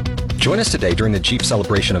Join us today during the Jeep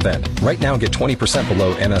Celebration event. Right now, get 20%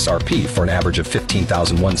 below MSRP for an average of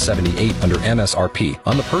 $15,178 under MSRP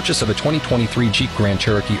on the purchase of a 2023 Jeep Grand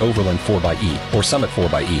Cherokee Overland 4xE or Summit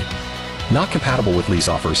 4xE. Not compatible with lease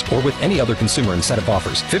offers or with any other consumer incentive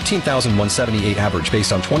offers. $15,178 average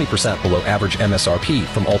based on 20% below average MSRP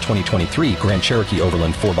from all 2023 Grand Cherokee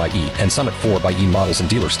Overland 4xE and Summit 4xE models in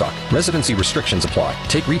dealer stock. Residency restrictions apply.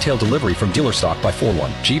 Take retail delivery from dealer stock by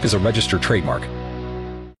 4/1. Jeep is a registered trademark.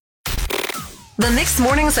 The Mixed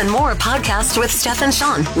Mornings and More podcast with Steph and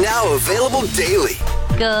Sean. Now available daily.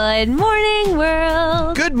 Good morning,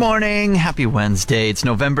 world. Good morning. Happy Wednesday. It's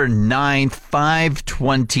November 9th,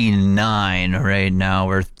 5:29 right now.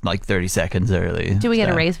 We're like 30 seconds early. Do we get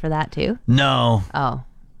a raise for that too? No. Oh.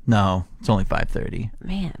 No. It's only 5:30.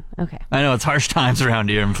 Man. Okay. I know it's harsh times around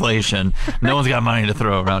here. Inflation. No one's got money to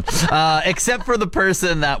throw around. Except for the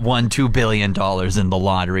person that won $2 billion in the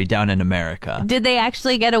lottery down in America. Did they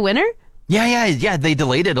actually get a winner? Yeah. They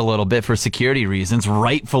delayed it a little bit for security reasons,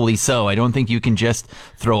 rightfully so. I don't think you can just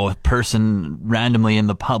throw a person randomly in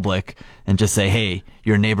the public and just say, hey,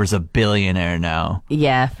 your neighbor's a billionaire now.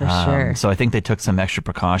 Yeah, for sure. So I think they took some extra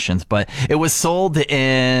precautions. But it was sold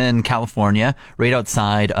in California, right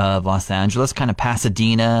outside of Los Angeles, kind of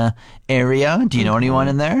Pasadena area. Do you know anyone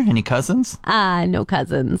in there? Any cousins? No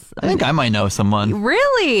cousins. I think I might know someone.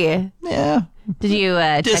 Really? Yeah. Did you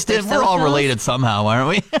check their Distant. We're all socials? related somehow, aren't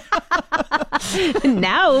we?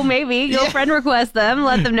 Now, maybe. Go friend request them.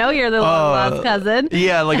 Let them know you're the long-lost cousin.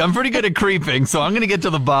 Yeah, like I'm pretty good at creeping, so I'm going to get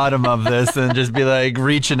to the bottom of this and just be like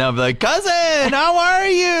reaching up like, cousin, how are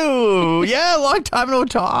you? Yeah, long time no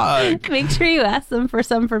talk. Make sure you ask them for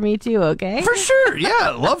some for me too, okay? For sure.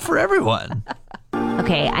 Yeah, love for everyone.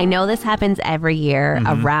 Okay, I know this happens every year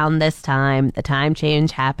around this time. The time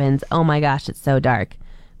change happens. Oh my gosh, it's so dark.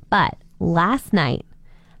 But last night,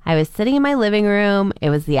 I was sitting in my living room. It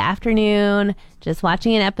was the afternoon, just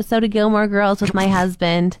watching an episode of Gilmore Girls with my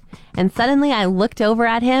husband. And suddenly I looked over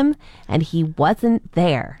at him and he wasn't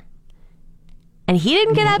there. And he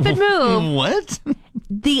didn't get up and move. What?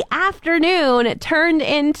 The afternoon turned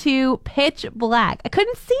into pitch black. I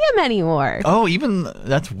couldn't see him anymore. Oh, even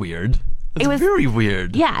that's weird. It's very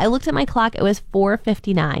weird. Yeah, I looked at my clock. It was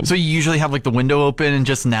 4:59. So you usually have like the window open and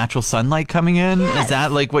just natural sunlight coming in? Yes. Is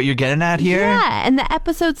that like what you're getting at here? Yeah, and the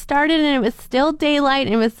episode started and it was still daylight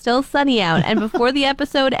and it was still sunny out. And before the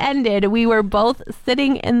episode ended, we were both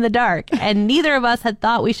sitting in the dark. And neither of us had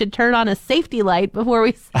thought we should turn on a safety light before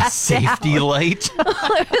we sat A safety down. light?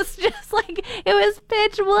 It was just like, it was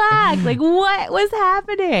pitch black. Like, what was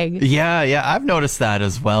happening? Yeah, I've noticed that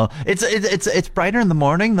as well. It's brighter in the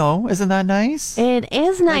morning though, isn't that nice? It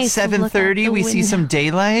is nice. Like 7:30, we see some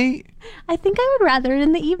daylight. I think I would rather it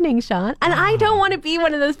in the evening, Sean. And I don't want to be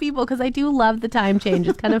one of those people because I do love the time change.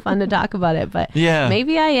 It's kind of fun to talk about it, but yeah,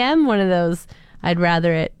 maybe I am one of those. I'd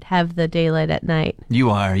rather it have the daylight at night. You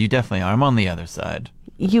definitely are. I'm on the other side.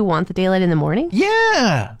 You want the daylight in the morning?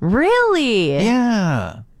 Yeah. Really?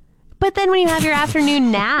 Yeah. But then when you have your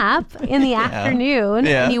afternoon nap in the afternoon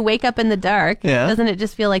and you wake up in the dark, doesn't it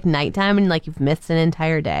just feel like nighttime and like you've missed an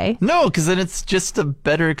entire day? No, because then it's just a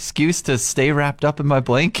better excuse to stay wrapped up in my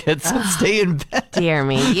blankets and stay in bed. Dear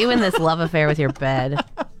me, you and this love affair with your bed.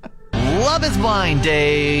 Love is Blind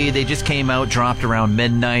Day. They just came out, dropped around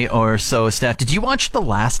midnight or so. Steph, did you watch the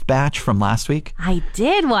last batch from last week? I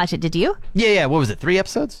did watch it. Did you? Yeah. What was it, 3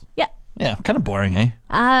 episodes? Yeah. Yeah, kind of boring, eh?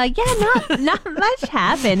 Yeah, not much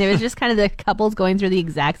happened. It was just kind of the couples going through the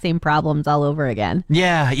exact same problems all over again.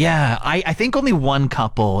 Yeah. I think only one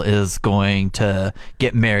couple is going to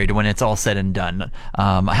get married when it's all said and done.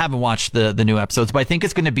 I haven't watched the new episodes, but I think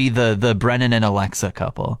it's going to be the Brennan and Alexa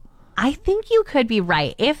couple. I think you could be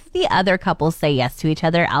right. If the other couples say yes to each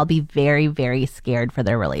other, I'll be very, very scared for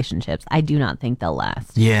their relationships. I do not think they'll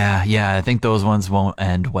last. Yeah. I think those ones won't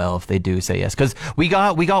end well if they do say yes. Because we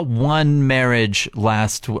got one marriage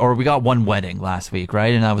we got one wedding last week,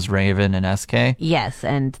 right? And that was Raven and SK. Yes,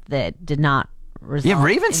 and that did not result. Yeah,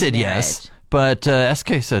 Raven in said marriage. yes, but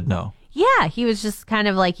SK said no. Yeah, he was just kind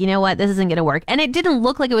of like, you know what, this isn't going to work. And it didn't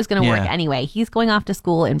look like it was going to work anyway. He's going off to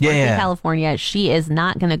school in Berkeley, California. She is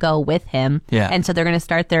not going to go with him. Yeah. And so they're going to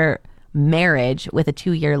start their marriage with a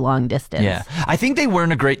 2-year long distance. Yeah, I think they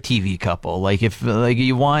weren't a great TV couple. Like if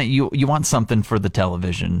you want something for the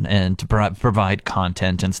television and to provide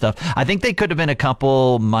content and stuff. I think they could have been a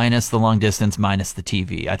couple minus the long distance, minus the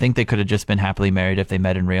TV. I think they could have just been happily married if they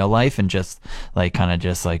met in real life and just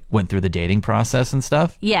went through the dating process and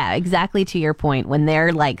stuff. Yeah, exactly to your point. When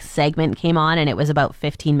their segment came on and it was about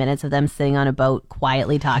 15 minutes of them sitting on a boat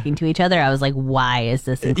quietly talking to each other, I was like, why is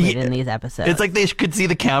this included in these episodes? It's like they could see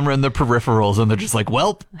the camera and the peripherals, and they're just like,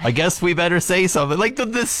 well, I guess we better say something. Like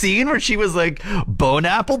the scene where she was like, bone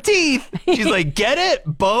apple teeth. She's like, get it?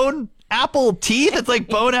 Bone apple teeth? It's like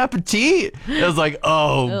Bon Appetit. I was like,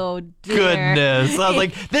 oh dear. Goodness. I was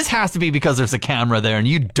like, this has to be because there's a camera there and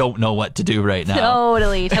you don't know what to do right now.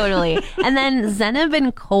 Totally. And then Zenab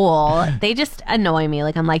and Cole, they just annoy me.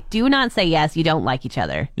 Like, I'm like, do not say yes. You don't like each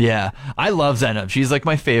other. Yeah. I love Zenab. She's like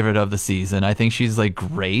my favorite of the season. I think she's like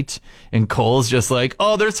great. And Cole's just like,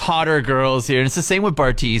 oh, there's hotter girls here. And it's the same with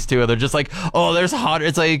Bartise too. They're just like, oh, there's hotter.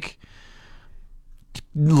 It's like,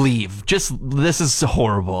 leave. Just, this is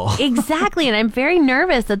horrible. Exactly. And I'm very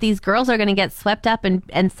nervous that these girls are going to get swept up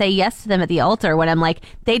and say yes to them at the altar when I'm like,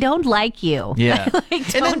 they don't like you. Yeah.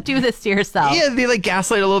 Like, don't do this to yourself. Yeah, they like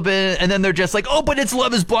gaslight a little bit, and then they're just like, oh, but it's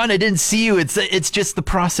Love is Blind. I didn't see you. It's just the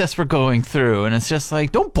process we're going through. And it's just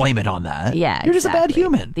like, don't blame it on that. Yeah, You're just a bad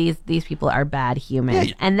human. These people are bad humans.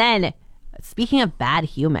 Yeah. And then, speaking of bad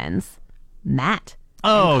humans, Matt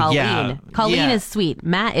and Colleen. Yeah. Colleen is sweet.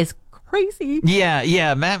 Matt is crazy.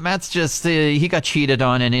 Yeah. Matt's just, he got cheated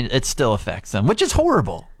on, and it still affects him, which is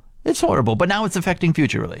horrible. It's horrible, but now it's affecting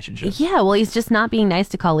future relationships. Yeah, well, he's just not being nice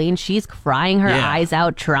to Colleen. She's crying her eyes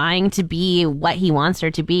out, trying to be what he wants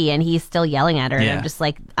her to be, and he's still yelling at her. Yeah. And I'm just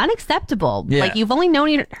like, unacceptable. Yeah. Like, you've only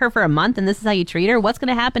known her for a month, and this is how you treat her? What's going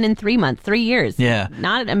to happen in 3 months, 3 years? Yeah.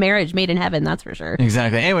 Not a marriage made in heaven, that's for sure.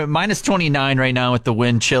 Exactly. Anyway, minus 29 right now with the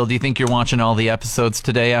wind chill. Do you think you're watching all the episodes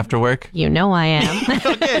today after work? You know I am.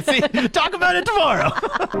 Okay, see, talk about it tomorrow.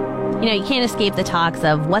 You know, you can't escape the talks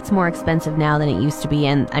of what's more expensive now than it used to be,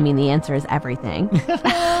 and I mean, the answer is everything.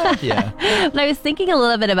 Yeah. But I was thinking a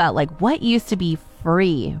little bit about like what used to be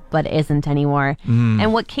free but isn't anymore.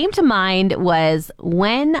 And what came to mind was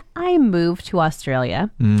when I moved to Australia,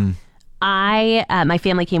 my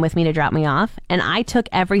family came with me to drop me off, and I took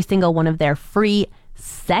every single one of their free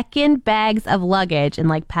second bags of luggage and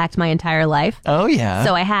like packed my entire life. Oh, yeah.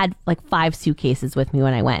 So I had like 5 suitcases with me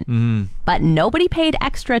when I went. But nobody paid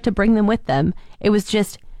extra to bring them with them. It was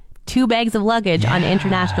just 2 bags of luggage on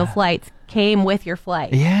international flights came with your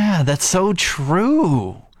flight. Yeah, that's so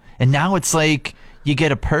true. And now it's like you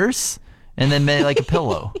get a purse and then like a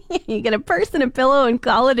pillow. You get a purse and a pillow and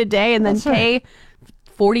call it a day, and then pay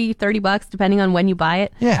 $40-$30 depending on when you buy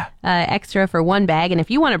it. Yeah. Extra for 1 bag. And if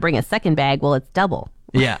you want to bring a second bag, well, it's double.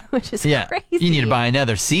 Yeah. Which is crazy. You need to buy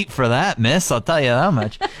another seat for that, miss. I'll tell you how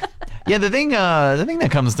much. Yeah, the thing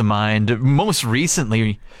that comes to mind most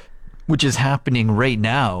recently, which is happening right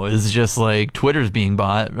now, is just like Twitter's being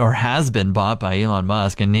bought or has been bought by Elon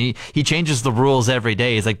Musk, and he changes the rules every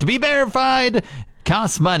day. He's like, to be verified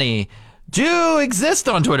costs money. To exist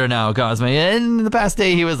on Twitter now costs me. And in the past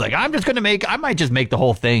day, he was like, I might just make the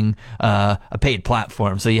whole thing a paid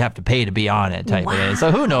platform, so you have to pay to be on it type of thing.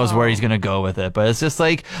 So who knows where he's going to go with it. But it's just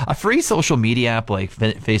like a free social media app like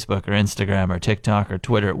Facebook or Instagram or TikTok or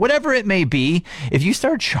Twitter, whatever it may be. If you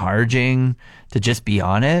start charging to just be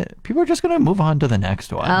on it, people are just going to move on to the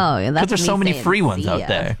next one. Oh, yeah, that's because there's so many free ones out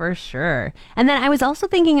there. For sure. And then I was also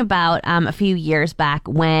thinking about a few years back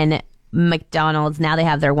when McDonald's, now they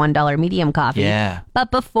have their $1 medium coffee. Yeah.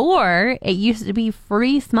 But before, it used to be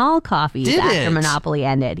free small coffees Did after it? Monopoly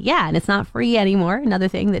ended. Yeah, and it's not free anymore. Another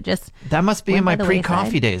thing that just that must be went in my by the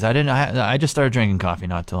pre-coffee wayside. days. I just started drinking coffee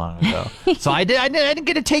not too long ago, so I didn't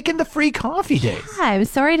get to take in the free coffee days. Yeah, I'm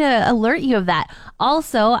sorry to alert you of that.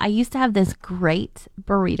 Also, I used to have this great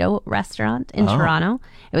burrito restaurant in Toronto.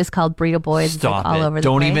 It was called Burrito Boys. It's, like, Stop all it! over the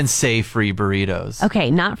Don't place. even say free burritos.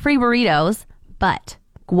 Okay, not free burritos, but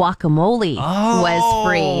guacamole was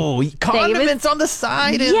free. Condiments on the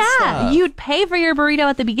side. And Yeah, stuff. you'd pay for your burrito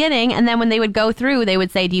at the beginning, and then when they would go through, they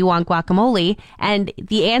would say, do you want guacamole? And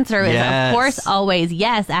the answer is, Yes. of course, always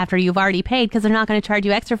yes, after you've already paid, because they're not going to charge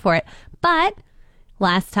you extra for it. But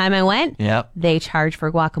last time I went, Yep. they charge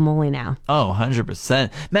for guacamole now. Oh, 100%.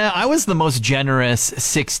 Man, I was the most generous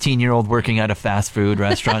 16-year-old working at a fast food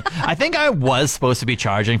restaurant. I think I was supposed to be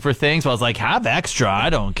charging for things, but I was like, have extra. I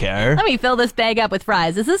don't care. Let me fill this bag up with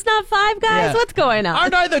fries. Is this not Five Guys? Yeah. What's going on?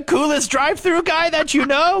 Aren't I the coolest drive-through guy that you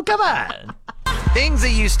know? Come on. Things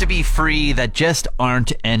that used to be free that just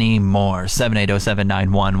aren't anymore.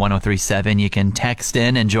 780-791-1037. You can text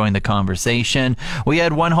in and join the conversation. We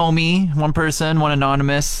had one person, one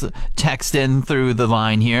anonymous, text in through the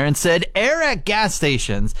line here and said, air at gas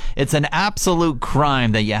stations. It's an absolute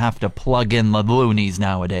crime that you have to plug in the loonies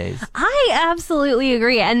nowadays. I absolutely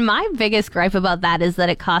agree. And my biggest gripe about that is that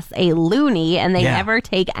it costs a loony and they Yeah. never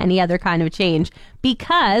take any other kind of change.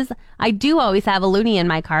 because I do always have a loonie in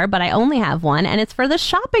my car, but I only have one, and it's for the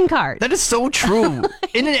shopping cart. That is so true.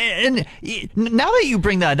 and now that you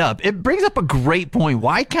bring that up, it brings up a great point.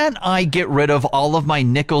 Why can't I get rid of all of my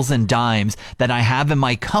nickels and dimes that I have in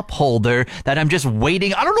my cup holder that I'm just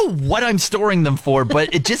waiting? I don't know what I'm storing them for,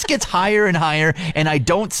 but it just gets higher and higher, and I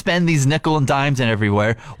don't spend these nickel and dimes in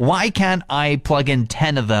everywhere. Why can't I plug in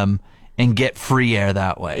 10 of them and get free air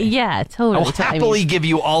that way? Yeah, totally. I'll happily give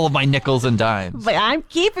you all of my nickels and dimes. But I'm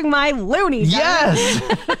keeping my loonies. Yes.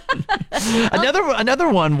 Another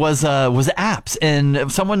one was apps,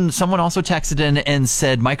 and someone also texted in and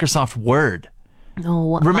said Microsoft Word.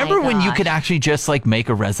 Oh, Remember my when you gosh. could actually just like make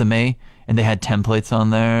a resume and they had templates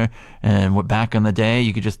on there, and back in the day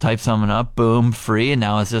you could just type something up, boom, free, and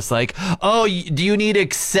now it's just like, oh, do you need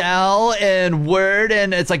Excel and Word?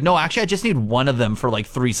 And it's like, no, actually I just need one of them for like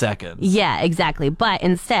 3 seconds. Yeah, exactly. But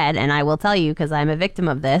instead, and I will tell you because I'm a victim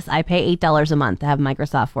of this, I pay $8 a month to have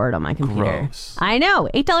Microsoft Word on my computer. Gross. I know,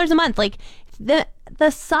 $8 a month. Like the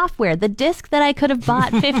software, the disc that I could have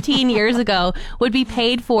bought 15 years ago would be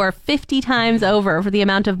paid for 50 times over for the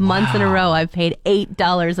amount of months in a row I've paid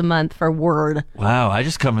 $8 a month for Word. Wow, I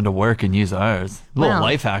just come into work and use ours. A little Well.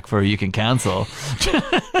 life hack for you can cancel.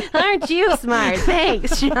 Aren't you smart?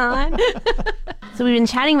 Thanks, Sean. So we've been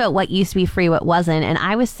chatting about what used to be free, what wasn't, and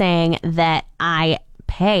I was saying that I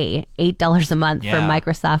pay $8 a month for Yeah.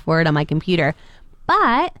 Microsoft Word on my computer,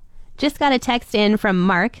 but just got a text in from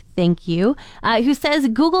Mark, thank you, who says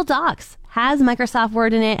Google Docs has Microsoft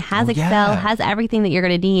Word in it, has Oh, Excel, yeah. has everything that you're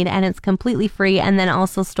going to need, and it's completely free and then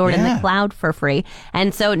also stored in the Yeah. cloud for free.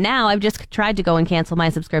 And so now I've just tried to go and cancel my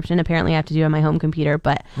subscription. Apparently I have to do it on my home computer,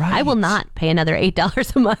 but I will Right. not pay another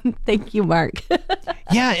 $8 a month. Thank you, Mark.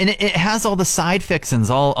 Yeah, and it has all the side fixins,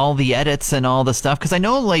 all the edits and all the stuff. Because I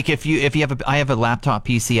know, like, if you have I have a laptop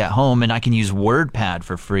PC at home and I can use WordPad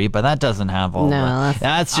for free, but that doesn't have all. No,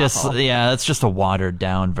 that's just that's just a watered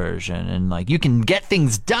down version, and like you can get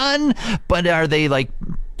things done, but are they like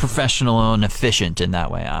professional and efficient in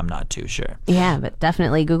that way? I'm not too sure. Yeah, but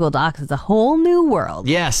definitely Google Docs is a whole new world.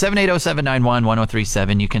 Yeah,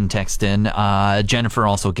 780-791-1037. You can text in. Jennifer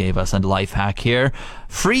also gave us a life hack here.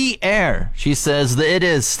 Free air. She says that it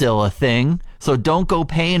is still a thing. So don't go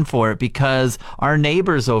paying for it, because our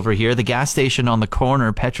neighbors over here, the gas station on the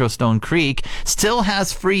corner, Petrostone Creek, still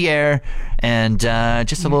has free air. And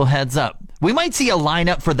just a little heads up, we might see a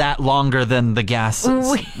lineup for that longer than the gas,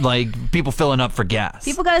 like people filling up for gas.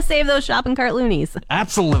 People got to save those shopping cart loonies.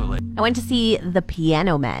 Absolutely. I went to see The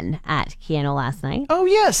Piano Men at Keano last night. Oh,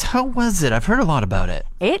 yes. How was it? I've heard a lot about it.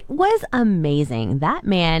 It was amazing. That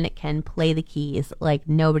man can play the keys like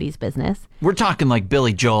nobody's business. We're talking like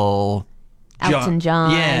Billy Joel, Elton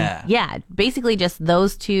John. Yeah. Basically just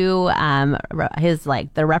those two, his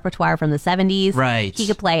like the repertoire from the 70s. Right. He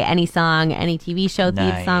could play any song, any TV show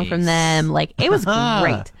theme song from them. Like, it was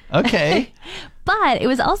great. Okay. But it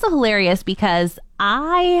was also hilarious because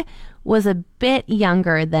I was a bit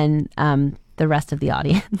younger than the rest of the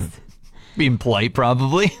audience. Being polite,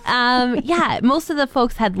 probably. Yeah, most of the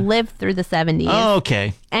folks had lived through the 70s. Oh,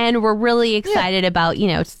 okay. And were really excited about, you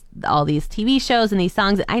know, all these TV shows and these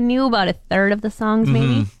songs. I knew about a third of the songs,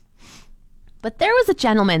 maybe. But there was a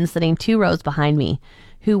gentleman sitting 2 rows behind me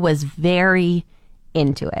who was very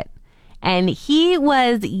into it. And he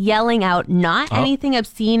was yelling out not anything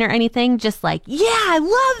obscene or anything, just like, yeah, I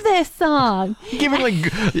love this song. Giving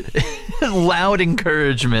like loud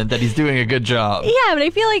encouragement that he's doing a good job. Yeah, but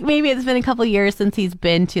I feel like maybe it's been a couple years since he's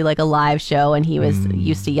been to like a live show and he was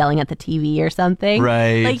used to yelling at the TV or something.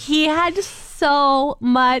 Right. Like, he had so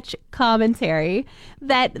much commentary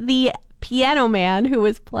that the piano man who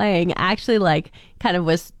was playing actually like kind of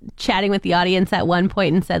was chatting with the audience at one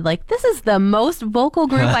point and said like, this is the most vocal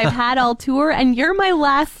group I've had all tour and you're my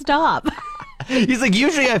last stop. He's like,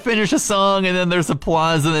 usually I finish a song and then there's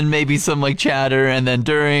applause and then maybe some like chatter, and then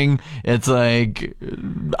during it's like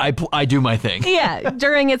I do my thing. Yeah,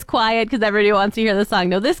 during it's quiet because everybody wants to hear the song.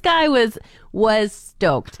 No, this guy was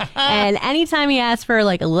stoked. And anytime he asked for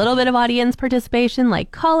like a little bit of audience participation,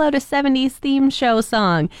 like call out a 70s theme show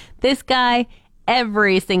song, this guy,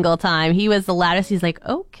 every single time he was the loudest. He's like,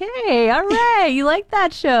 okay, all right, you like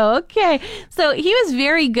that show, okay. So he was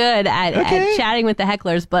very good at chatting with the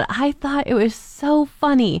hecklers, but I thought it was so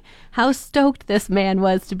funny how stoked this man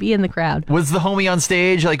was to be in the crowd. Was the homie on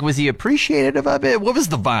stage, like, was he appreciative of it? What was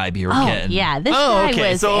the vibe you were getting? Yeah, this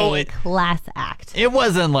guy was a class act. It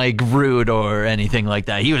wasn't like rude or anything like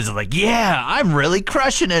that. He was like, yeah, I'm really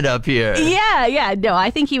crushing it up here. Yeah. No, I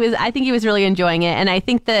think he was really enjoying it, and I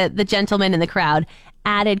think the gentleman in the crowd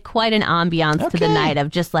added quite an ambiance to the Okay. night of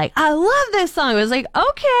just like, I love this song. It was like,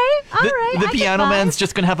 okay, all right. The I get Piano that. Man's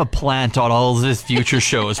just gonna have a plant on all of his future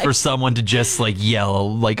shows for someone to just like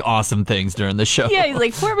yell like awesome things during the show. Yeah, he's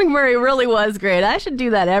like, Fort McMurray really was great. I should do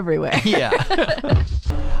that everywhere. Yeah.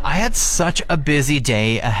 I had such a busy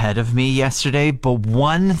day ahead of me yesterday, but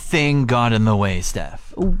one thing got in the way,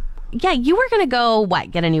 Steph. Yeah, you were going to go,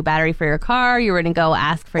 get a new battery for your car? You were going to go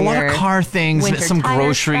ask for A lot your of car things, winter some tire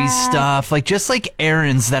grocery strap. stuff, just like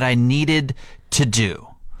errands that I needed to do.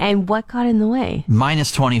 And what got in the way?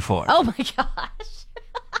 Minus 24. Oh my gosh.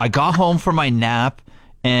 I got home from my nap,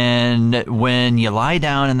 and when you lie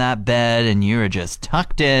down in that bed and you're just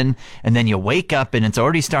tucked in, and then you wake up and it's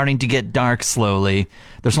already starting to get dark slowly,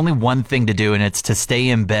 there's only one thing to do, and it's to stay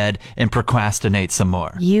in bed and procrastinate some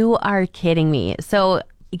more. You are kidding me. So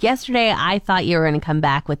yesterday I thought you were going to come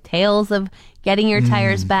back with tales of getting your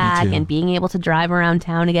tires back too. and being able to drive around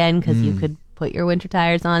town again because you could put your winter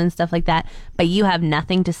tires on and stuff like that. But you have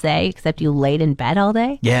nothing to say except you laid in bed all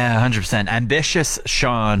day? Yeah, 100%. Ambitious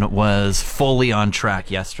Sean was fully on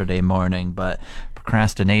track yesterday morning, but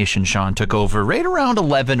procrastination Sean took over right around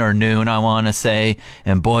 11 or noon, I want to say,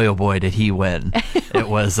 and boy oh boy did he win. It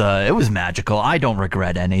was magical. I don't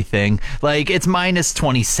regret anything. It's minus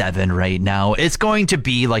 27 right now. It's going to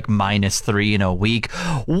be minus 3 in a week.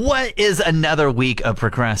 What is another week of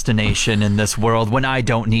procrastination in this world when I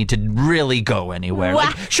don't need to really go anywhere?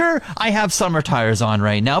 What? Sure, I have summer tires on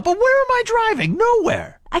right now, but where am I driving?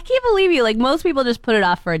 Nowhere. I can't believe you. Most people just put it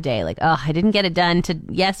off for a day. I didn't get it done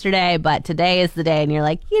yesterday, but today is the day. And you're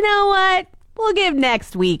like, you know what? We'll give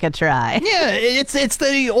next week a try. Yeah, it's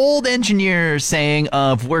the old engineer saying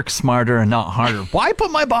of work smarter and not harder. Why put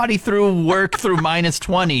my body through work through minus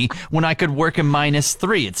 20 when I could work in minus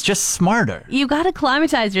 3? It's just smarter. You got to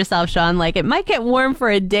climatize yourself, Sean. It might get warm for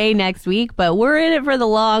a day next week, but we're in it for the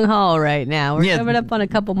long haul right now. We're coming up on a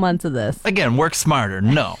couple months of this. Again, work smarter.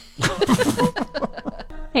 No.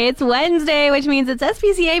 Hey, it's Wednesday, which means it's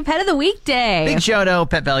SPCA Pet of the Week Day. Big shout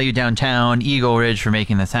out Pet Value Downtown, Eagle Ridge for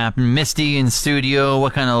making this happen. Misty in studio.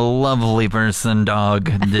 What kind of lovely dog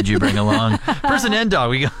did you bring along? Person and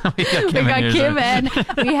dog. We got Kim We got in here, Kim so- and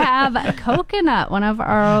we have Coconut, one of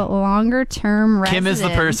our longer term residents. Kim is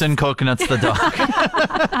the person, Coconut's the dog.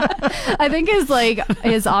 I think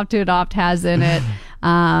his opt to adopt has in it.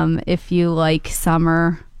 If you like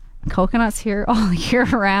summer, Coconut's here all year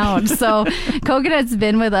round. So Coconut's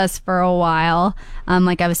been with us for a while.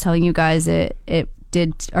 Like I was telling you guys,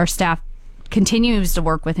 our staff continues to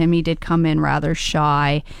work with him. He did come in rather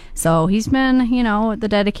shy. So he's been, the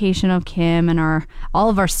dedication of Kim and all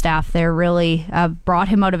of our staff there really brought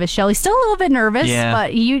him out of his shell. He's still a little bit nervous, Yeah.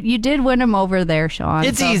 but you did win him over there, Sean.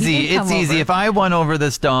 It's So he easy. did come It's easy. over. If I won over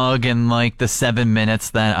this dog in the 7 minutes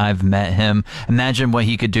that I've met him, imagine what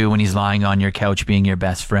he could do when he's lying on your couch being your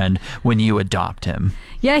best friend when you adopt him.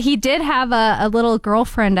 Yeah, he did have a little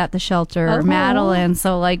girlfriend at the shelter, Oh. Madeline.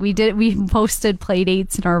 So we posted play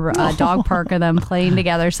dates in our dog park of them playing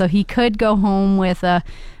together. So he could go home with a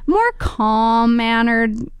more calm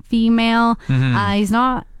mannered female. He's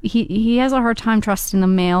not. He has a hard time trusting the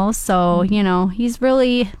males. So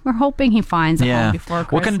we're hoping he finds a home before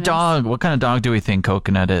Christmas. What kind of dog do we think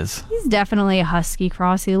Coconut is? He's definitely a husky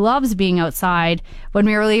cross. He loves being outside. When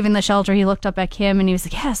we were leaving the shelter, he looked up at Kim and he was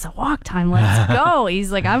like, yes, a walk time. Let's go.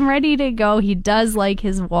 He's like, I'm ready to go. He does like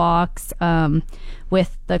his walks.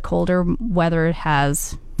 With the colder weather it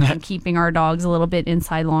has, and keeping our dogs a little bit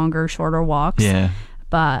inside longer, shorter walks. Yeah.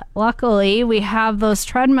 But luckily, we have those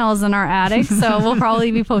treadmills in our attic, so we'll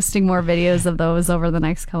probably be posting more videos of those over the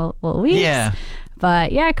next couple of weeks. Yeah.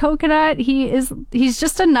 But yeah, Coconut, he's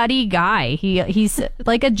just a nutty guy. He's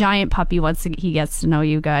like a giant puppy once he gets to know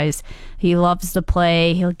you guys. He loves to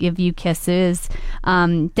play. He'll give you kisses.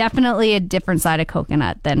 Definitely a different side of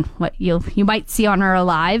Coconut than what you might see on her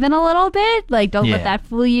live in a little bit. Don't let that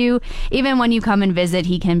fool you. Even when you come and visit,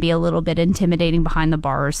 he can be a little bit intimidating behind the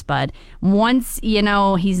bars. But once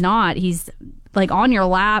he's not. He's on your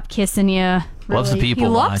lap, kissing you. Loves the people He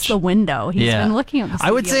loves watch. the window. He's been looking at the I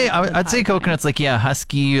would say studio I'd say Coconut's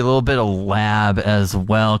husky, a little bit of lab as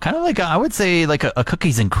well. Kind of I would say a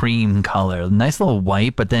cookies and cream color. Nice little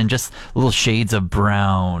white, but then just little shades of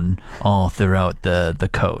brown all throughout the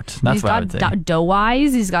coat. That's He's what I would say. got doe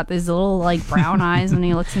eyes. He's got these little brown eyes when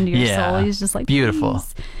he looks into your Yeah. soul. He's just Beautiful.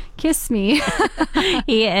 "Please." kiss me.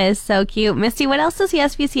 He is so cute. Misty, what else does the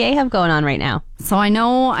SPCA have going on right now? So I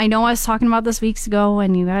know I was talking about this weeks ago,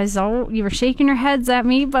 and you guys you were shaking your heads at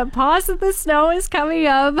me, but pause that the snow is coming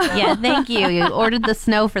up. Yeah, thank you. You ordered the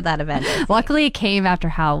snow for that event. Luckily, it came after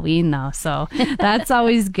Halloween, though, so that's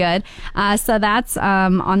always good. So that's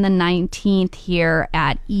on the 19th here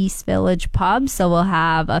at East Village Pub. So we'll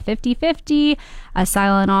have a 50-50, a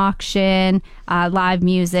silent auction, live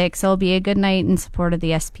music. So it'll be a good night in support of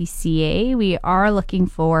the SPCA. We are looking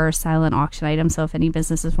for silent auction items, so if any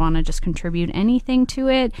businesses want to just contribute anything to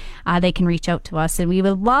it, they can reach out to us, and we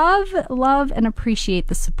would love and appreciate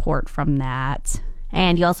the support from that.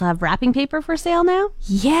 And you also have wrapping paper for sale now?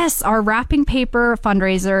 Yes, our wrapping paper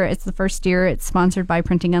fundraiser. It's the first year. It's sponsored by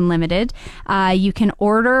Printing Unlimited. You can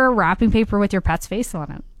order wrapping paper with your pet's face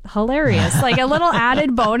on it. Hilarious. Like a little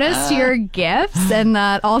added bonus to your gifts, and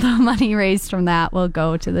that all the money raised from that will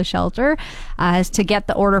go to the shelter. To get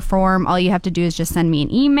the order form, all you have to do is just send me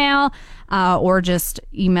an email or just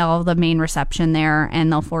email the main reception there,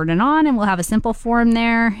 and they'll forward it on, and we'll have a simple form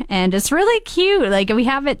there. And it's really cute. Like, we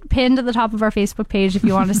have it pinned to the top of our Facebook page if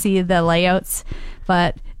you want to see the layouts,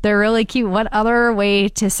 but they're really cute. What other way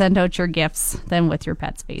to send out your gifts than with your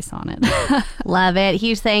pet's face on it? Love it.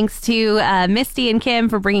 Huge thanks to Misty and Kim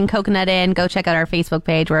for bringing Coconut in. Go check out our Facebook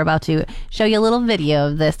page. We're about to show you a little video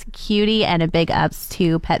of this cutie, and a big ups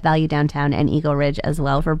to Pet Value Downtown and Eagle Ridge as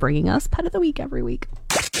well for bringing us Pet of the Week every week.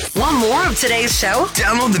 Want more of today's show?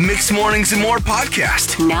 Download the Mixed Mornings and More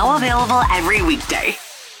podcast. Now available every weekday.